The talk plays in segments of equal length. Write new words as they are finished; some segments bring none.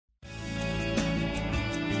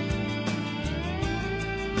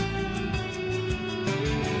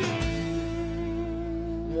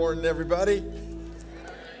morning, everybody.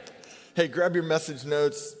 Hey, grab your message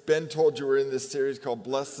notes. Ben told you we're in this series called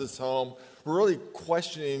Bless This Home. We're really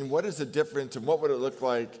questioning what is the difference and what would it look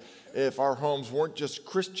like if our homes weren't just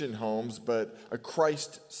Christian homes, but a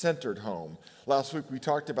Christ-centered home. Last week we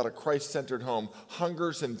talked about a Christ-centered home,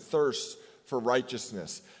 hungers and thirsts for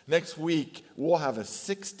righteousness. Next week, we'll have a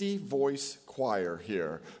 60-voice choir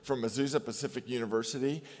here from Azusa Pacific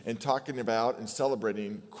University and talking about and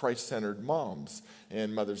celebrating Christ-centered moms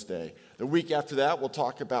and Mother's Day. The week after that, we'll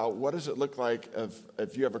talk about what does it look like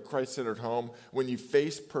if you have a Christ-centered home when you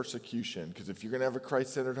face persecution. Because if you're going to have a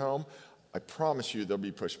Christ-centered home, I promise you there'll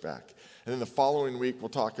be pushback. And then the following week, we'll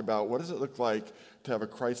talk about what does it look like to have a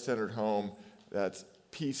Christ-centered home that's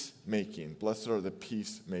peacemaking. Blessed are the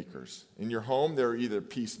peacemakers. In your home, there are either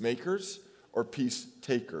peacemakers or peace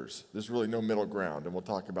takers. There's really no middle ground, and we'll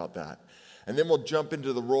talk about that. And then we'll jump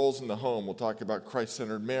into the roles in the home. We'll talk about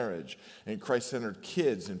Christ-centered marriage and Christ-centered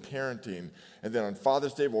kids and parenting. And then on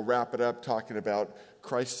Father's Day, we'll wrap it up talking about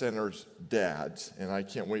Christ-centered dads. And I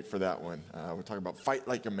can't wait for that one. We'll talk about fight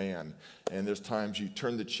like a man. And there's times you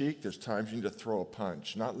turn the cheek. There's times you need to throw a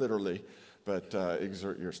punch. Not literally, but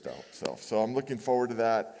exert yourself. So I'm looking forward to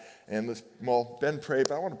that. And Ben prayed,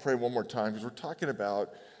 but I want to pray one more time because we're talking about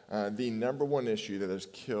the number one issue that has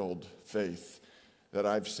killed faith that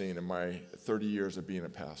I've seen in my 30 years of being a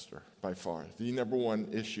pastor, by far. The number one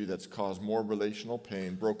issue that's caused more relational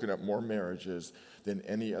pain, broken up more marriages than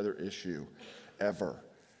any other issue ever,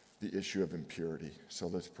 the issue of impurity. So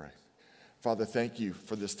let's pray. Father, thank you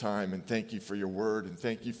for this time, and thank you for your word, and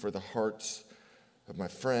thank you for the hearts of my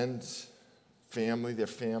friends, family, their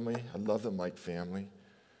family. I love them like family.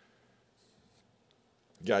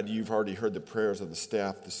 God, you've already heard the prayers of the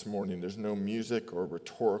staff this morning. There's no music or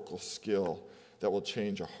rhetorical skill that will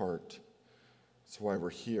change a heart. That's why we're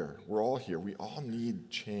here. We're all here. We all need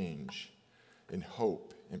change and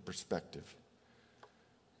hope and perspective.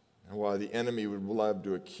 And while the enemy would love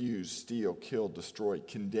to accuse, steal, kill, destroy,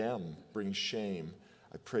 condemn, bring shame,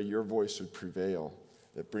 I pray your voice would prevail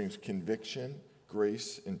that brings conviction,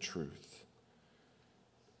 grace, and truth.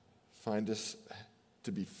 Find us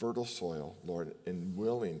to be fertile soil, Lord, and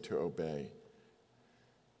willing to obey.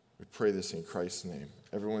 We pray this in Christ's name.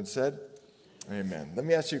 Everyone said, amen. Let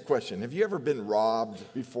me ask you a question. Have you ever been robbed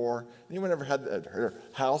before? Anyone ever had their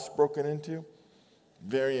house broken into?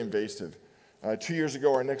 Very invasive. 2 years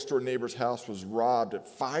ago, our next door neighbor's house was robbed at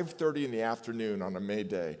 5:30 in the afternoon on a May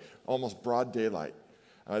Day, almost broad daylight.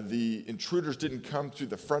 The intruders didn't come through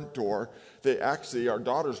the front door. Our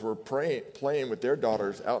daughters were playing with their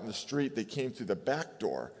daughters out in the street. They came through the back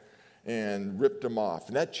door and ripped them off.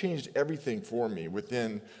 And that changed everything for me.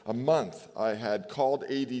 Within a month, I had called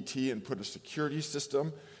ADT and put a security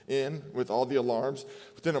system in with all the alarms.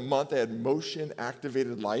 Within a month, I had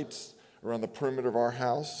motion-activated lights around the perimeter of our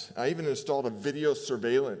house. I even installed a video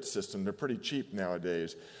surveillance system. They're pretty cheap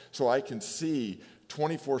nowadays. So I can see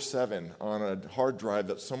 24/7 on a hard drive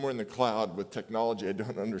that's somewhere in the cloud with technology I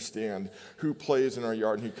don't understand who plays in our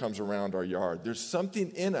yard and who comes around our yard. There's something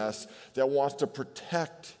in us that wants to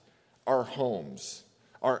protect our homes,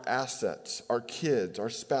 our assets, our kids, our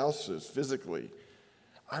spouses physically.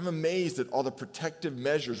 I'm amazed at all the protective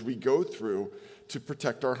measures we go through to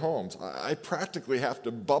protect our homes. I practically have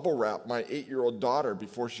to bubble wrap my 8-year-old daughter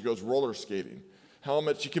before she goes roller skating.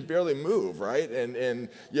 Helmet, she can barely move, right? And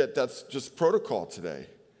yet that's just protocol today.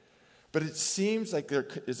 But it seems like there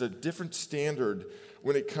is a different standard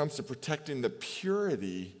when it comes to protecting the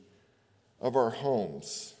purity of our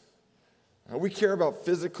homes. We care about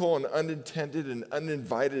physical and unintended and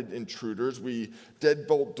uninvited intruders. We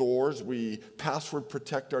deadbolt doors. We password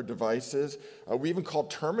protect our devices. We even call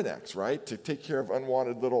Terminex, right, to take care of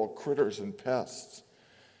unwanted little critters and pests.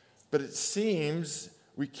 But it seems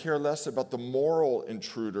we care less about the moral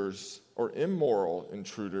intruders or immoral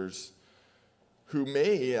intruders who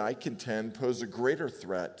may, I contend, pose a greater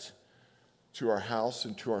threat to our house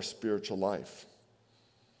and to our spiritual life.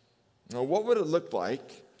 Now, what would it look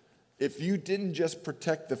like if you didn't just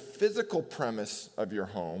protect the physical premise of your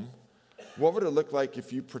home? What would it look like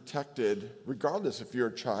if you protected, regardless if you're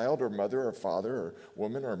a child or mother or father or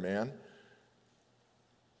woman or man,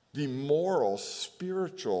 the moral,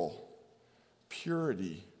 spiritual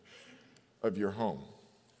purity of your home?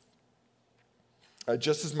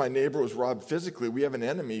 Just as my neighbor was robbed physically, we have an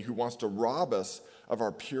enemy who wants to rob us of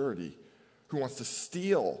our purity, who wants to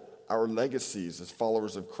steal our legacies as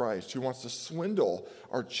followers of Christ, who wants to swindle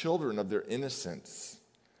our children of their innocence.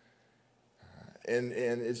 And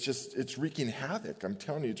it's wreaking havoc. I'm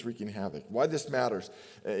telling you, it's wreaking havoc. Why this matters,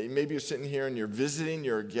 maybe you're sitting here and you're visiting,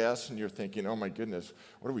 you're a guest, and you're thinking, oh my goodness,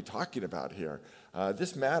 what are we talking about here?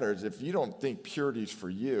 This matters. If you don't think purity is for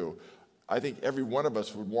you, I think every one of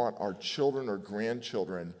us would want our children or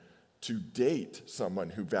grandchildren to date someone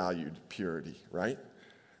who valued purity, right?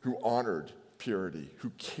 Who honored purity, who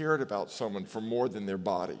cared about someone for more than their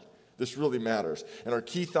body. This really matters. And our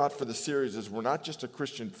key thought for the series is we're not just a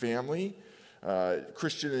Christian family,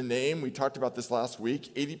 Christian in name. We talked about this last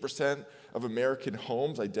week. 80% of American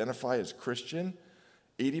homes identify as Christian.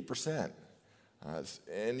 80%.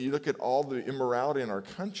 And you look at all the immorality in our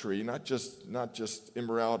country, not just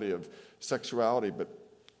immorality of sexuality, but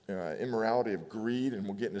immorality of greed, and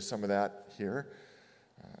we'll get into some of that here.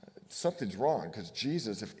 Something's wrong, because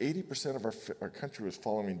Jesus, if 80% of our country was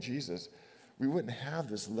following Jesus, we wouldn't have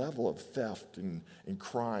this level of theft and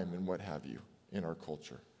crime and what have you in our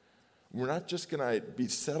culture. We're not just going to be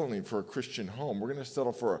settling for a Christian home. We're going to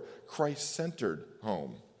settle for a Christ-centered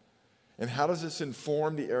home. And how does this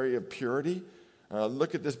inform the area of purity?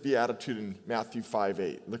 Look at this beatitude in Matthew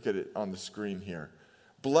 5:8. Look at it on the screen here.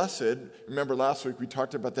 Blessed, remember last week we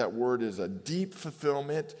talked about that word is a deep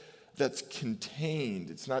fulfillment that's contained.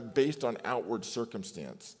 It's not based on outward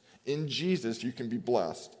circumstance. In Jesus, you can be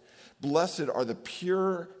blessed. Blessed are the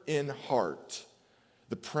pure in heart.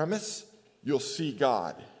 The premise, you'll see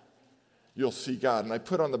God. You'll see God. And I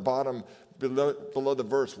put on the bottom below the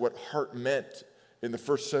verse what heart meant in the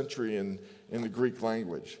first century in the Greek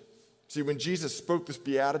language. See, when Jesus spoke this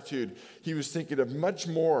beatitude, he was thinking of much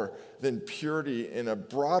more than purity in a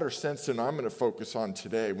broader sense than I'm going to focus on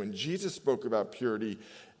today. When Jesus spoke about purity,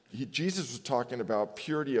 Jesus was talking about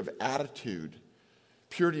purity of attitude,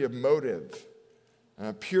 purity of motive,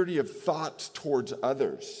 purity of thoughts towards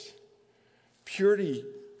others, purity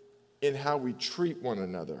in how we treat one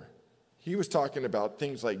another. He was talking about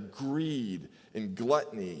things like greed and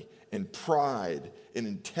gluttony and pride and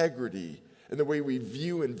integrity and the way we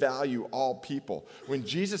view and value all people. When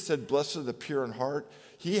Jesus said, blessed are the pure in heart,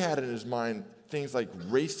 he had in his mind things like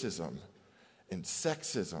racism and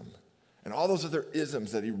sexism and all those other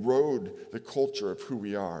isms that erode the culture of who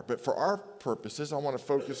we are. But for our purposes, I want to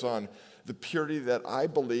focus on the purity that I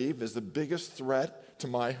believe is the biggest threat to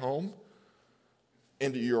my home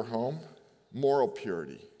and to your home, moral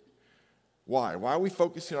purity. Why? Why are we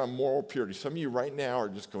focusing on moral purity? Some of you right now are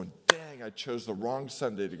just going, dang, I chose the wrong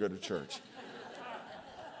Sunday to go to church.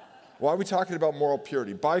 Why are we talking about moral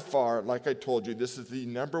purity? By far, like I told you, this is the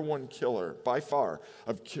number one killer, by far,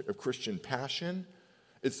 of Christian passion.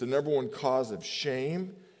 It's the number one cause of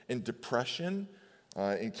shame and depression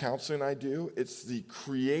in counseling I do. It's the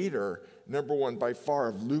creator, number one, by far,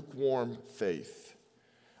 of lukewarm faith.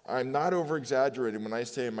 I'm not over-exaggerating when I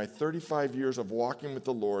say in my 35 years of walking with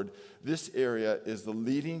the Lord, this area is the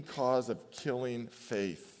leading cause of killing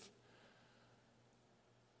faith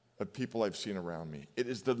of people I've seen around me. It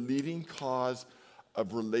is the leading cause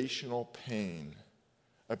of relational pain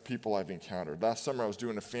of people I've encountered. Last summer I was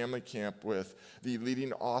doing a family camp with the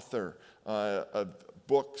leading author of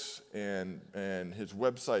books and his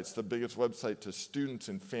website's the biggest website to students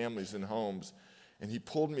and families and homes. And he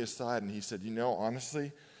pulled me aside and he said, you know,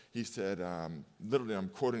 honestly, he said, literally I'm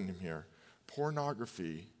quoting him here,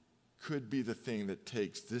 pornography could be the thing that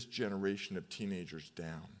takes this generation of teenagers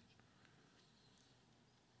down.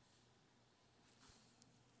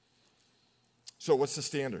 So what's the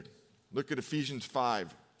standard? Look at Ephesians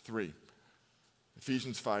 5:3.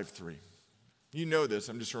 Ephesians 5:3. You know this,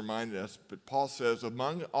 I'm just reminding us, but Paul says,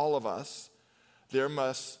 among all of us, there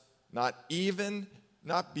must not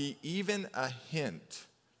be even a hint.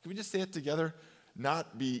 Can we just say it together?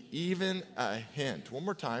 Not be even a hint. One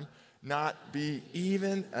more time. Not be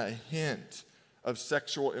even a hint of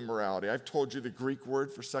sexual immorality. I've told you the Greek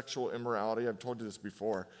word for sexual immorality. I've told you this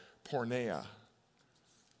before. Porneia.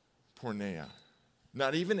 Porneia.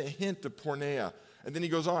 Not even a hint of porneia. And then he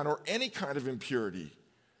goes on, or any kind of impurity,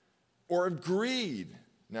 or of greed.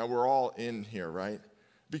 Now we're all in here, right?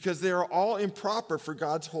 Because they are all improper for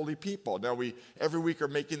God's holy people. Now we, every week, are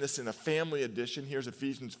making this in a family edition. Here's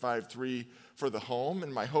Ephesians 5:3 for the home.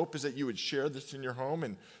 And my hope is that you would share this in your home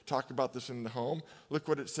and talk about this in the home. Look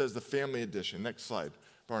what it says, the family edition. Next slide,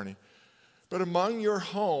 Barney. But among your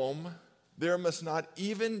home, there must not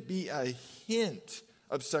even be a hint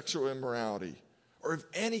of sexual immorality or of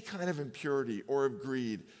any kind of impurity or of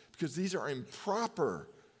greed, because these are improper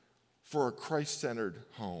for a Christ-centered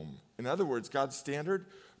home. In other words, God's standard,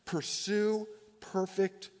 pursue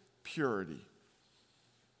perfect purity.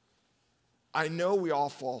 I know we all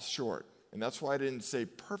fall short, and that's why I didn't say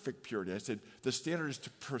perfect purity. I said the standard is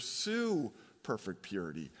to pursue perfect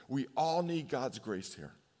purity. We all need God's grace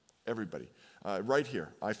here. Everybody. Right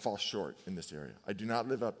here, I fall short in this area. I do not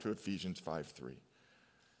live up to Ephesians 5:3.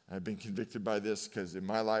 I've been convicted by this because in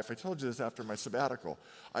my life, I told you this after my sabbatical,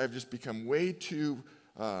 I have just become way too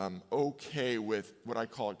okay with what I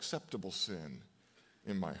call acceptable sin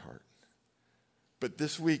in my heart. But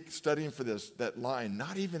this week, studying for this, that line,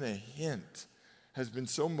 not even a hint, has been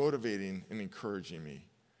so motivating and encouraging me.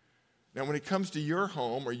 Now, when it comes to your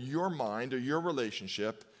home or your mind or your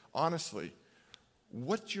relationship, honestly,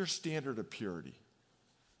 what's your standard of purity?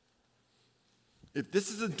 If this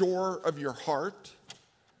is the door of your heart,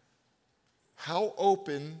 how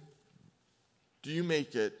open do you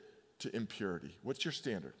make it to impurity? What's your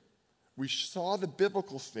standard? We saw the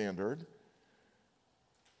biblical standard,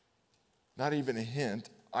 not even a hint.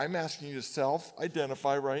 I'm asking you to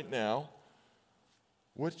self-identify right now.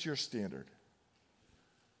 What's your standard?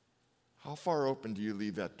 How far open do you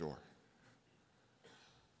leave that door?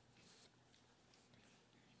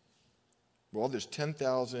 Well, there's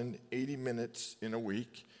 10,080 minutes in a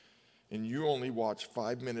week, and you only watch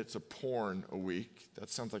 5 minutes of porn a week. That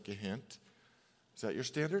sounds like a hint. Is that your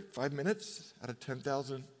standard? 5 minutes out of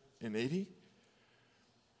 10,080?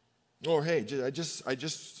 Or hey, I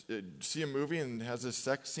just see a movie and it has a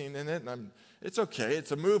sex scene in it, and it's okay.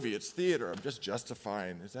 It's a movie. It's theater. I'm just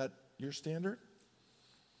justifying. Is that your standard?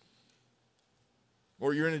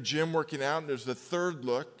 Or you're in a gym working out, and there's the third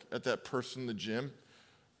look at that person in the gym.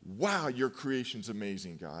 Wow, your creation's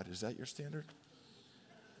amazing, God. Is that your standard?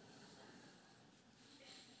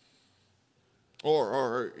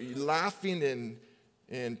 Or laughing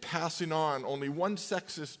and passing on only one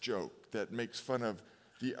sexist joke that makes fun of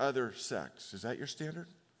the other sex. Is that your standard?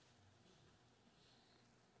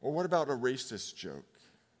 Or what about a racist joke?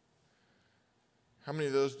 How many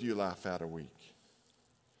of those do you laugh at a week?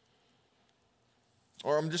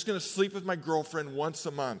 Or I'm just going to sleep with my girlfriend once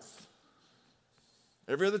a month.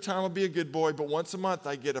 Every other time I'll be a good boy, but once a month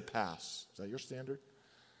I get a pass. Is that your standard?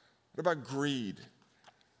 What about greed?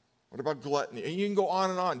 What about gluttony? And you can go on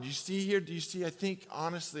and on. Do you see here? Do you see? I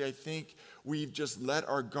think we've just let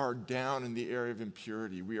our guard down in the area of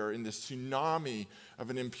impurity. We are in this tsunami of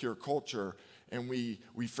an impure culture, and we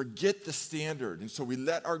forget the standard. And so we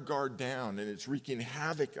let our guard down, and it's wreaking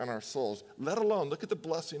havoc on our souls. Let alone, look at the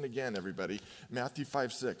blessing again, everybody. Matthew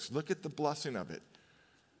 5:6. Look at the blessing of it.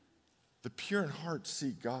 The pure in heart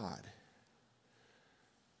see God.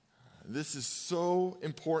 This is so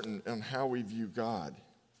important in how we view God,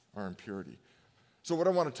 our impurity. So what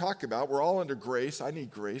I want to talk about, we're all under grace. I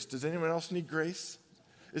need grace. Does anyone else need grace?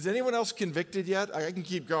 Is anyone else convicted yet? I can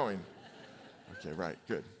keep going. Okay, right,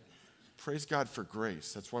 good. Praise God for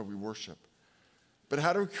grace. That's why we worship. But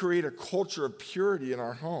how do we create a culture of purity in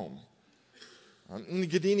our home? In the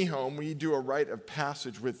Gadini home, we do a rite of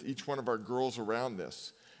passage with each one of our girls around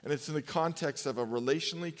this. And it's in the context of a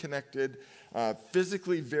relationally connected,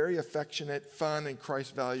 physically very affectionate, fun, and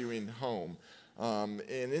Christ-valuing home. And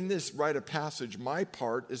in this rite of passage, my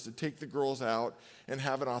part is to take the girls out and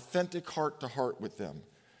have an authentic heart-to-heart with them.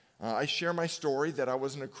 I share my story that I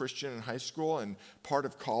wasn't a Christian in high school and part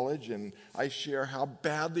of college, and I share how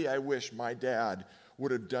badly I wish my dad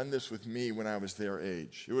would have done this with me when I was their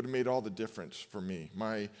age. It would have made all the difference for me.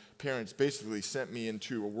 My parents basically sent me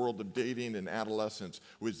into a world of dating and adolescence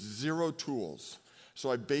with zero tools.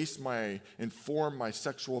 So I informed my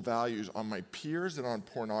sexual values on my peers and on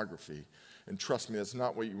pornography. And trust me, that's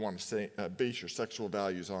not what you want to base your sexual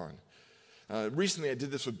values on. Recently, I did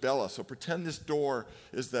this with Bella. So pretend this door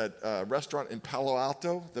is that restaurant in Palo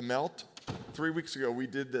Alto, The Melt. 3 weeks ago, we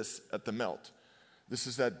did this at The Melt. This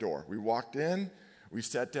is that door. We walked in. We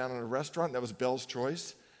sat down in a restaurant. That was Belle's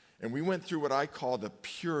choice. And we went through what I call the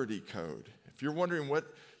purity code. If you're wondering what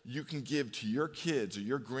you can give to your kids or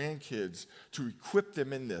your grandkids to equip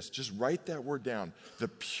them in this, just write that word down, the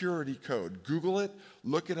purity code. Google it,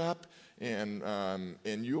 look it up, and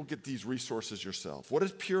you'll get these resources yourself. What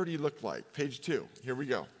does purity look like? Page 2. Here we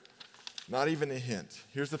go. Not even a hint.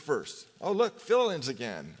 Here's the first. Oh, look, fill-ins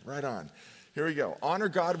again. Right on. Here we go. Honor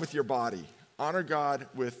God with your body. Honor God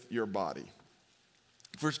with your body.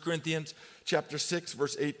 1 Corinthians chapter 6,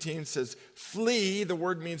 verse 18 says, flee, the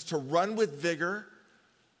word means to run with vigor,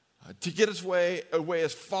 to get us away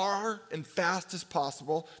as far and fast as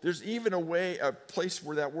possible. There's even a place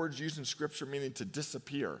where that word's used in Scripture meaning to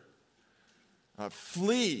disappear.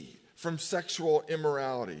 Flee from sexual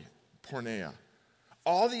immorality, porneia.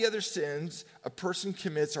 All the other sins a person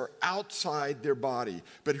commits are outside their body,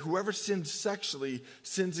 but whoever sins sexually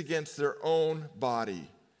sins against their own body.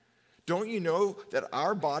 Don't you know that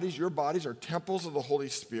our bodies, your bodies, are temples of the Holy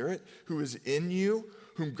Spirit who is in you,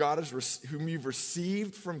 whom you've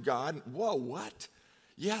received from God. Whoa, what?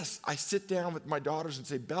 Yes, I sit down with my daughters and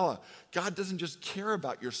say, Bella, God doesn't just care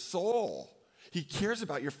about your soul. He cares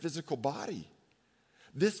about your physical body.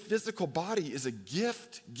 This physical body is a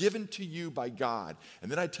gift given to you by God.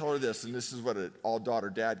 And then I tell her this, and this is what an all-daughter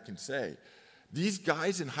dad can say. These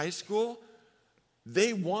guys in high school,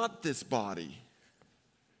 they want this body.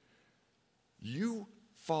 You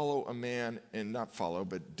follow a man, and not follow,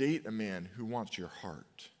 but date a man who wants your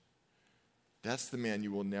heart. That's the man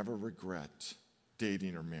you will never regret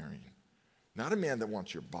dating or marrying. Not a man that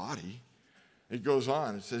wants your body. It goes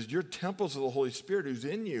on. It says, you're temples of the Holy Spirit who's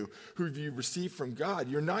in you, who you received from God.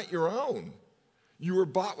 You're not your own. You were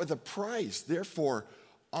bought with a price. Therefore,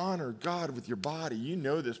 honor God with your body. You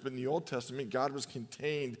know this, but in the Old Testament, God was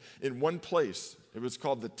contained in one place. It was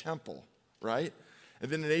called the temple, right? And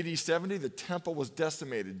then in AD 70, the temple was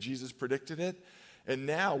decimated. Jesus predicted it. And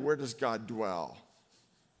now, where does God dwell?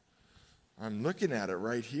 I'm looking at it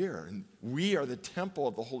right here. And we are the temple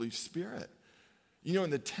of the Holy Spirit. You know, in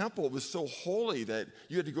the temple, it was so holy that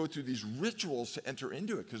you had to go through these rituals to enter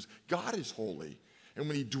into it because God is holy. And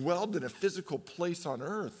when he dwelled in a physical place on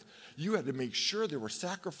earth, you had to make sure there were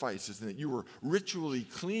sacrifices and that you were ritually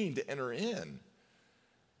clean to enter in.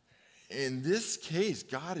 In this case,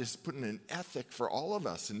 God is putting an ethic for all of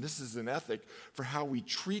us, and this is an ethic for how we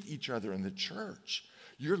treat each other in the church.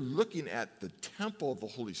 You're looking at the temple of the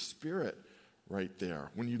Holy Spirit right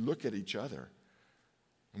there when you look at each other.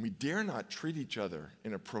 And we dare not treat each other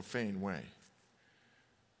in a profane way.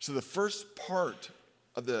 So the first part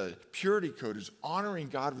of the purity code is honoring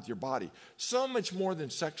God with your body. So much more than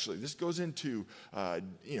sexually. This goes into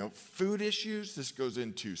food issues. This goes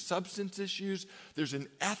into substance issues. There's an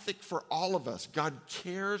ethic for all of us. God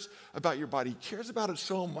cares about your body. He cares about it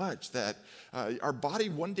so much that our body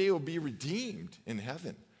one day will be redeemed in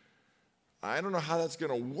heaven. I don't know how that's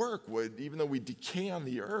going to work. Even though we decay on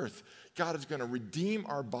the earth, God is going to redeem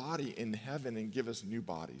our body in heaven and give us new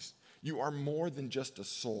bodies. You are more than just a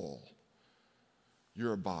soul.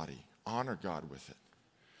 You're a body. Honor God with it.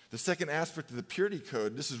 The second aspect of the purity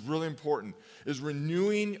code, this is really important, is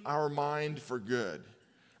renewing our mind for good.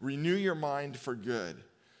 Renew your mind for good.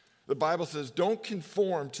 The Bible says, don't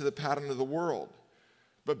conform to the pattern of the world,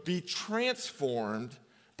 but be transformed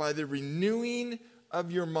by the renewing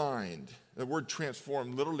of your mind. The word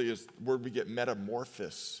transform literally is the word we get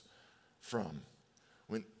metamorphosis from.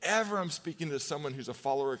 Whenever I'm speaking to someone who's a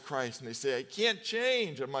follower of Christ and they say, I can't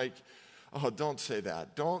change, I'm like, oh, don't say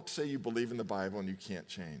that. Don't say you believe in the Bible and you can't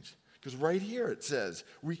change. Because right here it says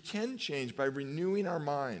we can change by renewing our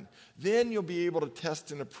mind. Then you'll be able to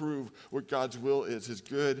test and approve what God's will is, his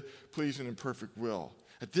good, pleasing, and perfect will.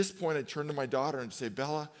 At this point, I turn to my daughter and say,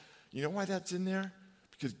 Bella, you know why that's in there?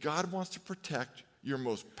 Because God wants to protect your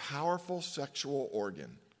most powerful sexual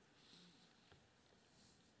organ,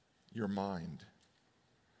 your mind.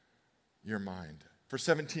 Your mind. For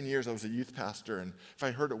 17 years, I was a youth pastor, and if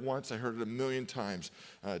I heard it once, I heard it a million times.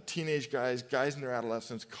 Teenage guys, guys in their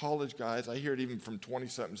adolescence, college guys, I hear it even from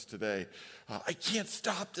 20-somethings today. I can't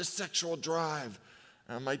stop this sexual drive.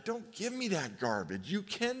 And I'm like, don't give me that garbage. You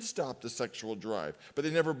can stop the sexual drive. But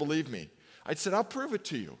they never believed me. I said, I'll prove it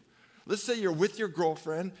to you. Let's say you're with your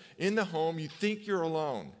girlfriend in the home, you think you're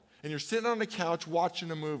alone, and you're sitting on the couch watching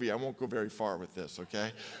a movie. I won't go very far with this,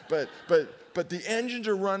 okay? But the engines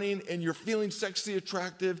are running, and you're feeling sexually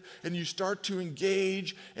attractive, and you start to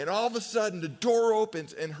engage, and all of a sudden the door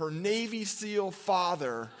opens, and her Navy SEAL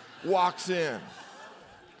father walks in.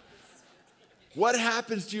 What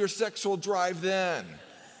happens to your sexual drive then?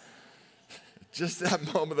 Just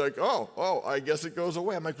that moment, like, oh, I guess it goes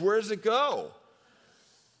away. I'm like, where does it go?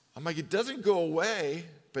 I'm like, it doesn't go away,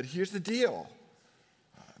 but here's the deal.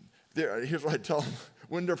 Here's what I tell them.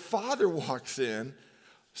 When their father walks in,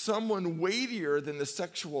 someone weightier than the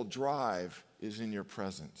sexual drive is in your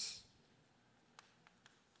presence.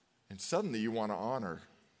 And suddenly you want to honor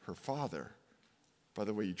her father by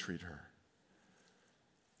the way you treat her.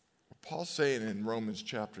 What Paul's saying in Romans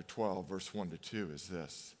chapter 12, verse 1 to 2 is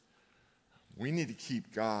this. We need to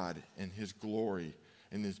keep God and his glory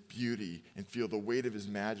and his beauty and feel the weight of his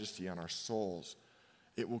majesty on our souls.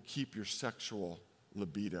 It will keep your sexual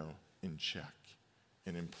libido in check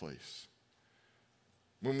and in place.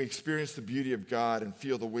 When we experience the beauty of God and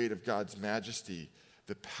feel the weight of God's majesty,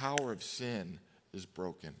 the power of sin is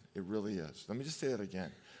broken. It really is. Let me just say that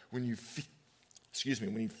again. When you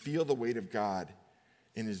feel the weight of God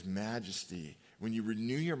in his majesty, when you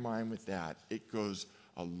renew your mind with that, it goes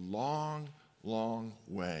a long, long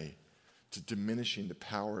way to diminishing the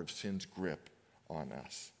power of sin's grip on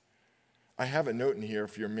us. I have a note in here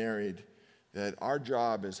if you're married that our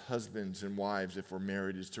job as husbands and wives, if we're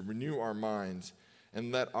married, is to renew our minds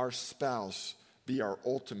and let our spouse be our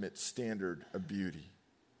ultimate standard of beauty.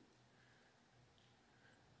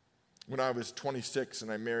 When I was 26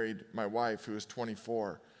 and I married my wife, who was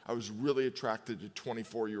 24, I was really attracted to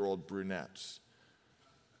 24-year-old brunettes.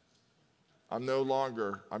 I'm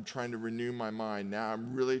trying to renew my mind. Now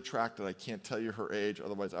I'm really attracted. I can't tell you her age,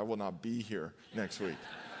 otherwise I will not be here next week.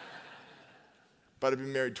 But I've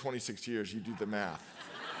been married 26 years. You do the math.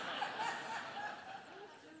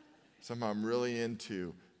 Somehow I'm really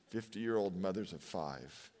into 50-year-old mothers of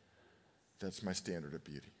 5. That's my standard of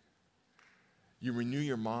beauty. You renew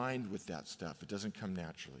your mind with that stuff. It doesn't come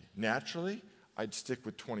naturally. Naturally, I'd stick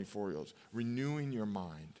with 24-year-olds. Renewing your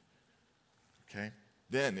mind. Okay?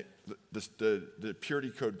 Then the purity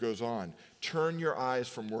code goes on. Turn your eyes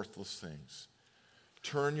from worthless things.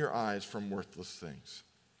 Turn your eyes from worthless things.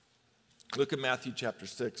 Look at Matthew chapter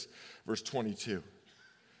 6, verse 22. It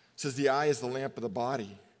says, the eye is the lamp of the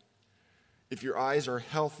body. If your eyes are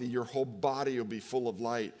healthy, your whole body will be full of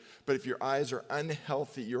light. But if your eyes are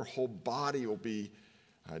unhealthy, your whole body will be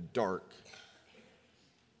dark,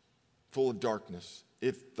 full of darkness.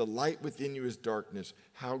 If the light within you is darkness,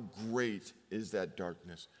 how great is that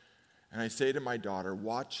darkness? And I say to my daughter,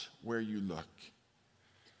 watch where you look.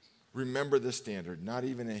 Remember the standard, not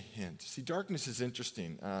even a hint. See, darkness is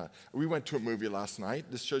interesting. We went to a movie last night.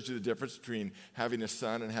 This shows you the difference between having a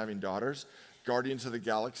son and having daughters. Guardians of the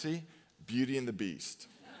Galaxy, Beauty and the Beast.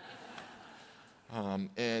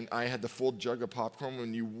 And I had the full jug of popcorn.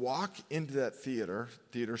 When you walk into that theater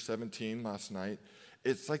 17 last night,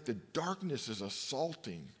 it's like the darkness is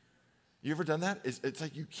assaulting. You ever done that? It's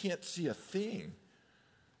like you can't see a thing.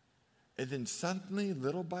 And then suddenly,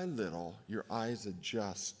 little by little, your eyes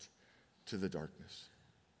adjust to the darkness.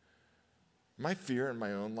 My fear in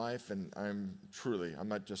my own life, and I'm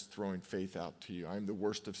not just throwing faith out to you, I'm the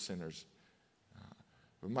worst of sinners.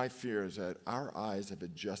 But my fear is that our eyes have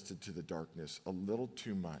adjusted to the darkness a little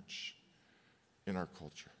too much in our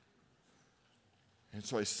culture. And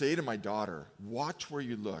so I say to my daughter, watch where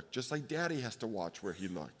you look, just like Daddy has to watch where he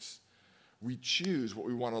looks. We choose what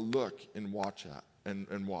we want to look and watch at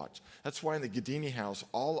and watch. That's why in the Gadini house,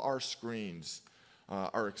 all our screens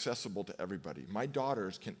are accessible to everybody. My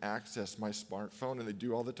daughters can access my smartphone, and they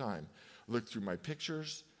do all the time. Look through my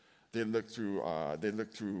pictures. They look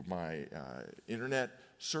through my internet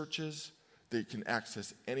searches. They can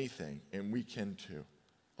access anything, and we can too,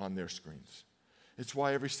 on their screens. It's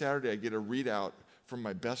why every Saturday I get a readout from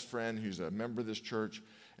my best friend who's a member of this church,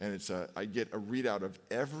 and I get a readout of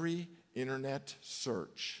every internet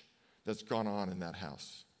search that's gone on in that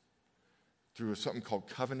house through something called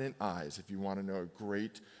Covenant Eyes, if you want to know a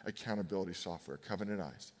great accountability software, Covenant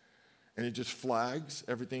Eyes. And it just flags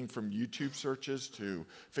everything from YouTube searches to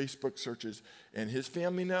Facebook searches, and his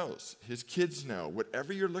family knows, his kids know,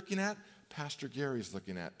 whatever you're looking at, Pastor Gary's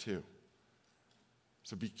looking at too.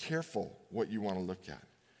 So be careful what you want to look at.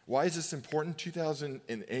 Why is this important?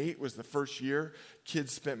 2008 was the first year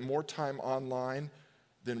kids spent more time online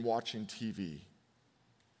than watching TV.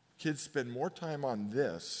 Kids spend more time on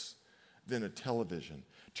this than a television.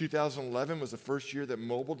 2011 was the first year that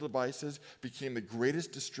mobile devices became the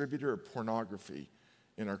greatest distributor of pornography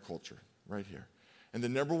in our culture, right here. And the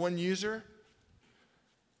number one user,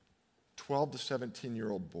 12 to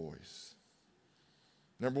 17-year-old boys.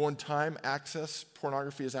 Number one time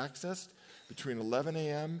pornography is accessed between 11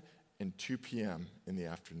 a.m. and 2 p.m. in the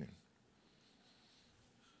afternoon.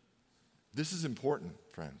 This is important,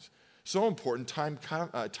 friends. So important, Time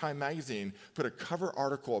Magazine put a cover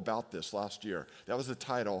article about this last year. That was the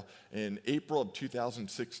title in April of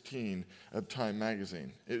 2016 of Time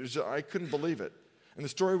Magazine. I couldn't believe it. And the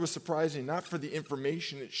story was surprising, not for the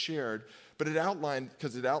information it shared, but it outlined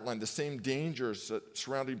the same dangers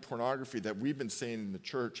surrounding pornography that we've been saying in the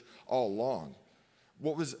church all along.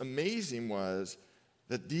 What was amazing was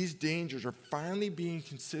that these dangers are finally being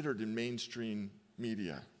considered in mainstream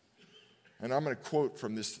media. And I'm going to quote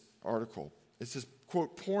from this article. It says,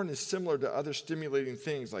 quote, porn is similar to other stimulating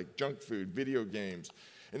things like junk food, video games,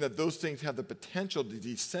 and that those things have the potential to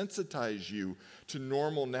desensitize you to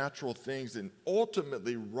normal, natural things and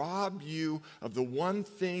ultimately rob you of the one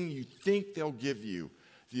thing you think they'll give you,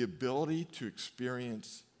 the ability to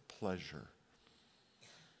experience pleasure.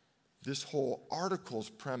 This whole article's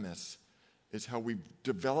premise is how we've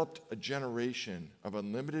developed a generation of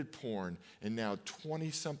unlimited porn, and now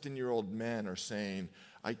 20-something-year-old men are saying,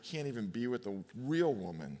 I can't even be with a real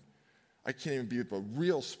woman. I can't even be with a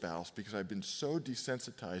real spouse because I've been so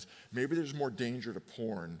desensitized. Maybe there's more danger to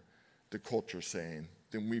porn, the culture's saying,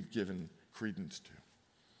 than we've given credence to.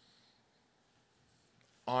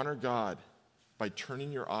 Honor God by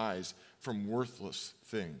turning your eyes from worthless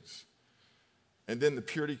things. And then the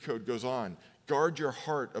purity code goes on. Guard your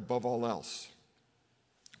heart above all else.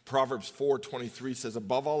 Proverbs 4:23 says,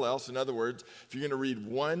 above all else, in other words, if you're going to read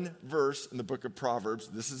one verse in the book of Proverbs,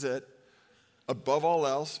 this is it. Above all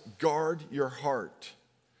else, guard your heart,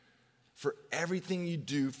 for everything you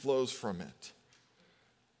do flows from it.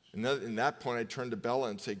 And in that point, I turn to Bella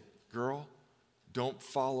and say, girl, don't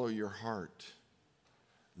follow your heart.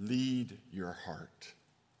 Lead your heart.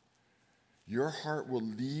 Your heart will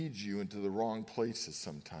lead you into the wrong places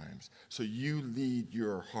sometimes. So you lead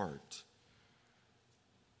your heart.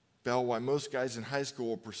 Belle, while most guys in high school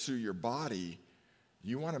will pursue your body,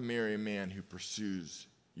 you want to marry a man who pursues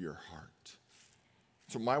your heart.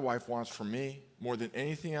 That's what my wife wants from me more than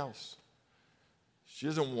anything else. She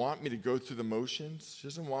doesn't want me to go through the motions. She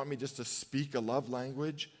doesn't want me just to speak a love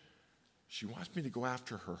language. She wants me to go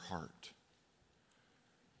after her heart.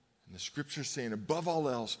 And the scripture's saying, above all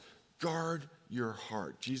else, guard your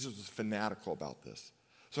heart. Jesus was fanatical about this.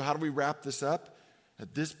 So how do we wrap this up?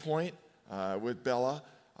 At this point, with Bella,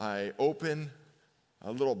 I open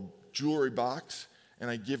a little jewelry box and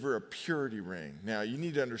I give her a purity ring. Now, you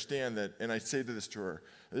need to understand that, and I say this to her,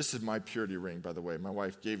 this is my purity ring, by the way. My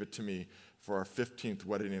wife gave it to me for our 15th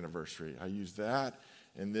wedding anniversary. I use that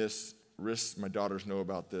and this wrist. My daughters know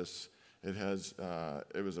about this. It was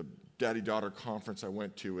a daddy-daughter conference I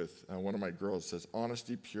went to with one of my girls. It says,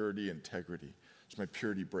 honesty, purity, integrity. It's my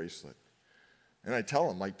purity bracelet. And I tell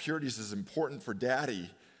them, like, purity is as important for daddy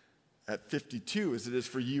at 52 as it is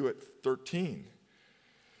for you at 13.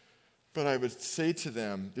 But I would say to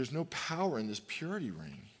them, there's no power in this purity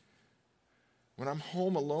ring. When I'm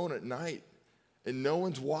home alone at night and no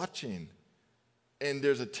one's watching and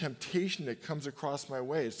there's a temptation that comes across my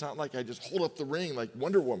way, it's not like I just hold up the ring like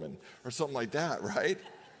Wonder Woman or something like that, right?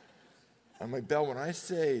 I'm like, Belle, when I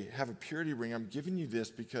say have a purity ring, I'm giving you this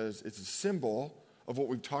because it's a symbol of what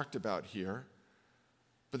we've talked about here.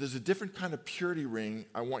 But there's a different kind of purity ring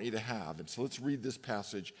I want you to have. And so let's read this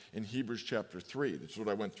passage in Hebrews chapter 3. That's what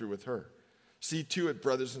I went through with her. See to it,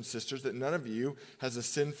 brothers and sisters, that none of you has a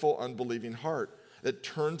sinful, unbelieving heart that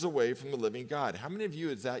turns away from the living God. How many of you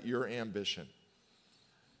is that your ambition?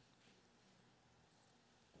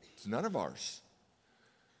 It's none of ours.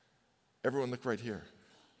 Everyone look right here.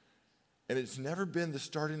 And it's never been the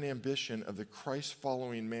starting ambition of the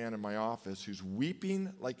Christ-following man in my office who's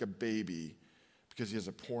weeping like a baby because he has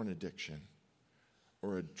a porn addiction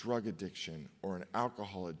or a drug addiction or an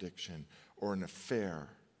alcohol addiction or an affair.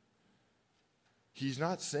 He's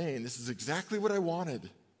not saying, this is exactly what I wanted.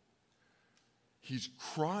 He's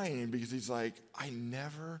crying because he's like, I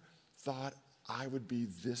never thought I would be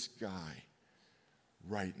this guy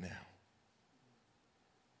right now.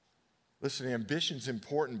 Listen, ambition's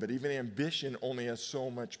important, but even ambition only has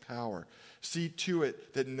so much power. See to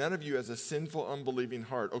it that none of you has a sinful, unbelieving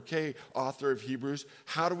heart. Okay, author of Hebrews,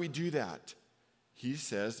 how do we do that? He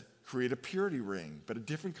says, create a purity ring, but a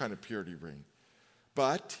different kind of purity ring.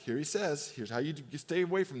 But, here he says, here's how you stay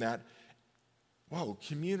away from that. Whoa,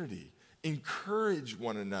 community. Encourage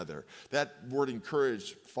one another. That word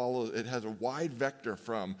encourage it has a wide vector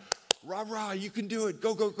from, rah, rah, you can do it,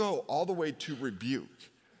 go, go, go, all the way to rebuke.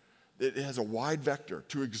 It has a wide vector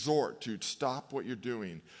to exhort, to stop what you're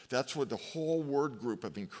doing. That's what the whole word group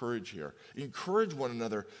of encourage here. Encourage one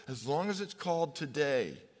another as long as it's called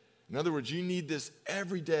today. In other words, you need this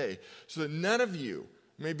every day so that none of you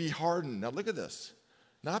may be hardened. Now look at this.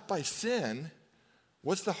 Not by sin.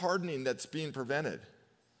 What's the hardening that's being prevented?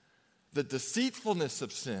 The deceitfulness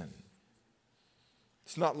of sin.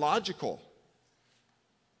 It's not logical.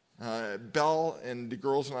 Belle and the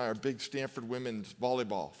girls and I are big Stanford women's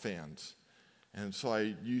volleyball fans. And so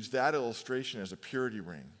I use that illustration as a purity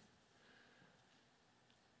ring.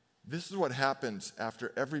 This is what happens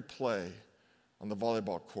after every play on the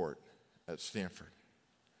volleyball court at Stanford.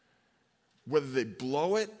 Whether they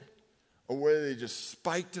blow it or whether they just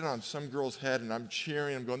spiked it on some girl's head and I'm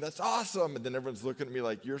cheering, I'm going, that's awesome. And then everyone's looking at me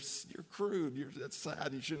like, you're crude, that's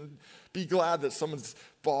sad. You shouldn't be glad that someone's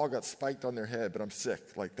ball got spiked on their head, but I'm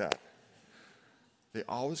sick like that. They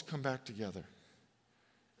always come back together.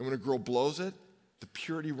 And when a girl blows it, the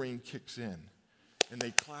purity ring kicks in. And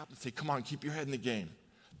they clap and say, come on, keep your head in the game.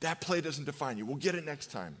 That play doesn't define you. We'll get it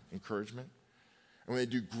next time. Encouragement. And when they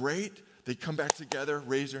do great, they come back together,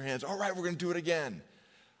 raise their hands. All right, we're going to do it again.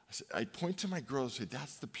 I point to my girls and say,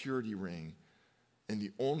 that's the purity ring, and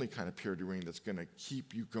the only kind of purity ring that's going to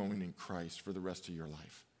keep you going in Christ for the rest of your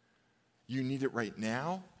life. You need it right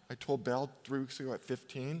now. I told Belle 3 weeks ago at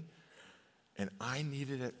 15, and I need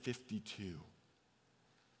it at 52.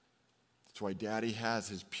 That's why Daddy has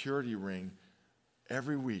his purity ring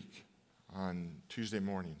every week on Tuesday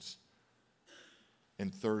mornings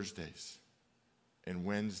and Thursdays and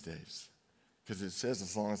Wednesdays, because it says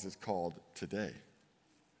as long as it's called today.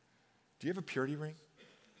 Do you have a purity ring?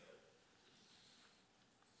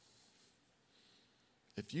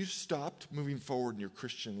 If you stopped moving forward in your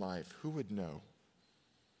Christian life, who would know?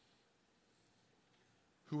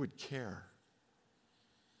 Who would care?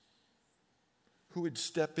 Who would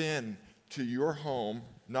step in to your home,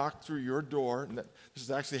 knock through your door? And this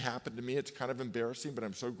has actually happened to me. It's kind of embarrassing, but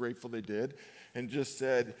I'm so grateful they did. And just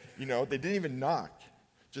said, they didn't even knock.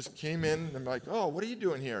 Just came in and I'm like, oh, what are you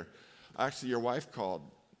doing here? Actually, your wife called.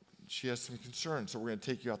 She has some concerns, so we're going to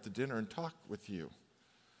take you out to dinner and talk with you.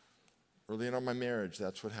 Early in my marriage,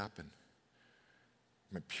 that's what happened.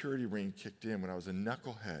 My purity ring kicked in when I was a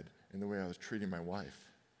knucklehead in the way I was treating my wife.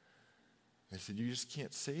 They said, you just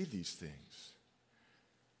can't say these things.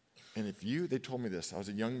 And they told me this, I was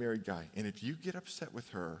a young married guy, and if you get upset with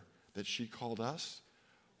her that she called us,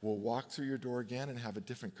 we'll walk through your door again and have a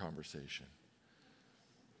different conversation.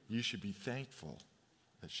 You should be thankful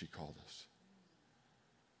that she called us.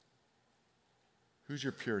 Who's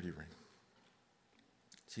your purity ring?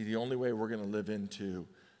 See, the only way we're going to live into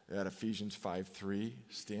that Ephesians 5:3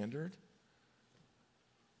 standard,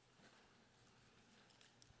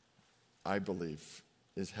 I believe,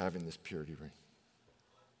 is having this purity ring.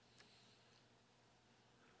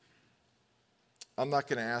 I'm not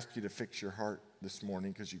going to ask you to fix your heart this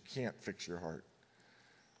morning because you can't fix your heart.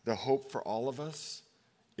 The hope for all of us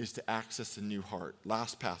is to access a new heart.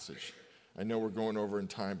 Last passage. I know we're going over in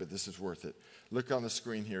time, but this is worth it. Look on the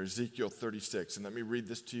screen here, Ezekiel 36, and let me read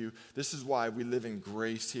this to you. This is why we live in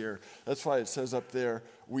grace here. That's why it says up there,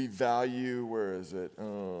 we value, where is it?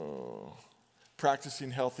 Practicing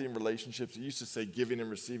healthy relationships. It used to say giving and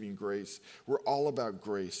receiving grace. We're all about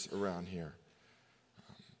grace around here.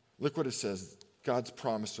 Look what it says, God's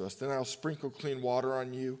promise to us. Then I'll sprinkle clean water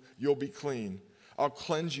on you. You'll be clean. I'll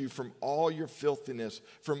cleanse you from all your filthiness,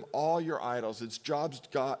 from all your idols. It's God's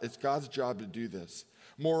job to do this.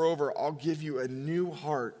 Moreover, I'll give you a new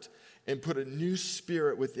heart and put a new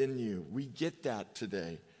spirit within you. We get that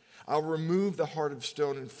today. I'll remove the heart of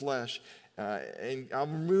stone and flesh, and I'll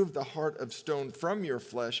remove the heart of stone from your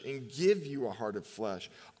flesh and give you a heart of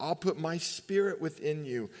flesh. I'll put my spirit within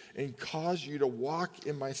you and cause you to walk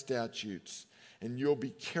in my statutes, and you'll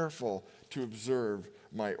be careful to observe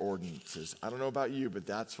my ordinances. I don't know about you, but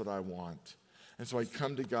that's what I want. And so I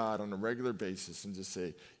come to God on a regular basis and just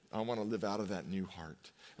say, I want to live out of that new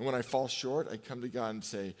heart. And when I fall short, I come to God and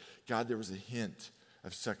say, God, there was a hint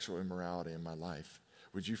of sexual immorality in my life.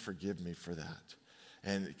 Would you forgive me for that?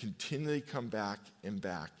 And continually come back and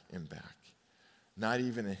back and back. Not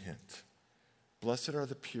even a hint. Blessed are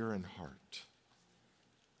the pure in heart.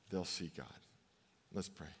 They'll see God. Let's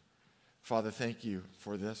pray. Father, thank you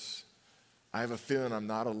for this. I have a feeling I'm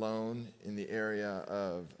not alone in the area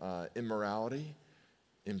of immorality,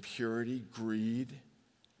 impurity, greed.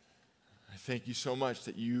 I thank you so much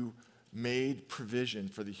that you made provision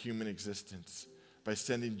for the human existence by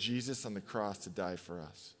sending Jesus on the cross to die for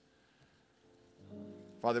us.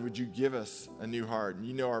 Father, would you give us a new heart? And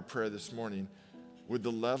you know our prayer this morning. Would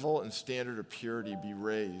the level and standard of purity be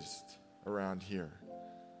raised around here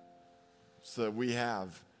so that we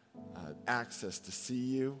have access to see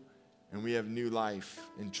you, and we have new life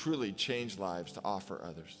and truly changed lives to offer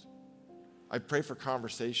others. I pray for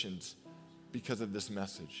conversations because of this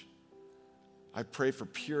message. I pray for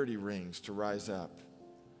purity rings to rise up.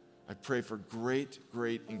 I pray for great,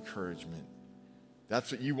 great encouragement.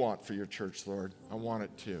 That's what you want for your church, Lord. I want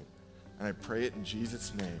it too. And I pray it in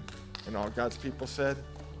Jesus' name. And all God's people said,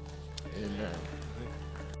 amen.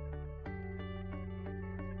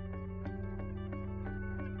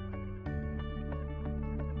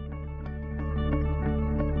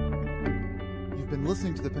 Been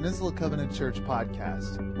listening to the Peninsula Covenant Church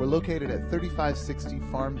podcast. We're located at 3560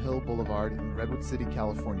 Farm Hill Boulevard in Redwood City,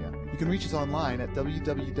 California. You can reach us online at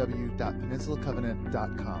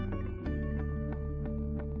www.peninsulacovenant.com.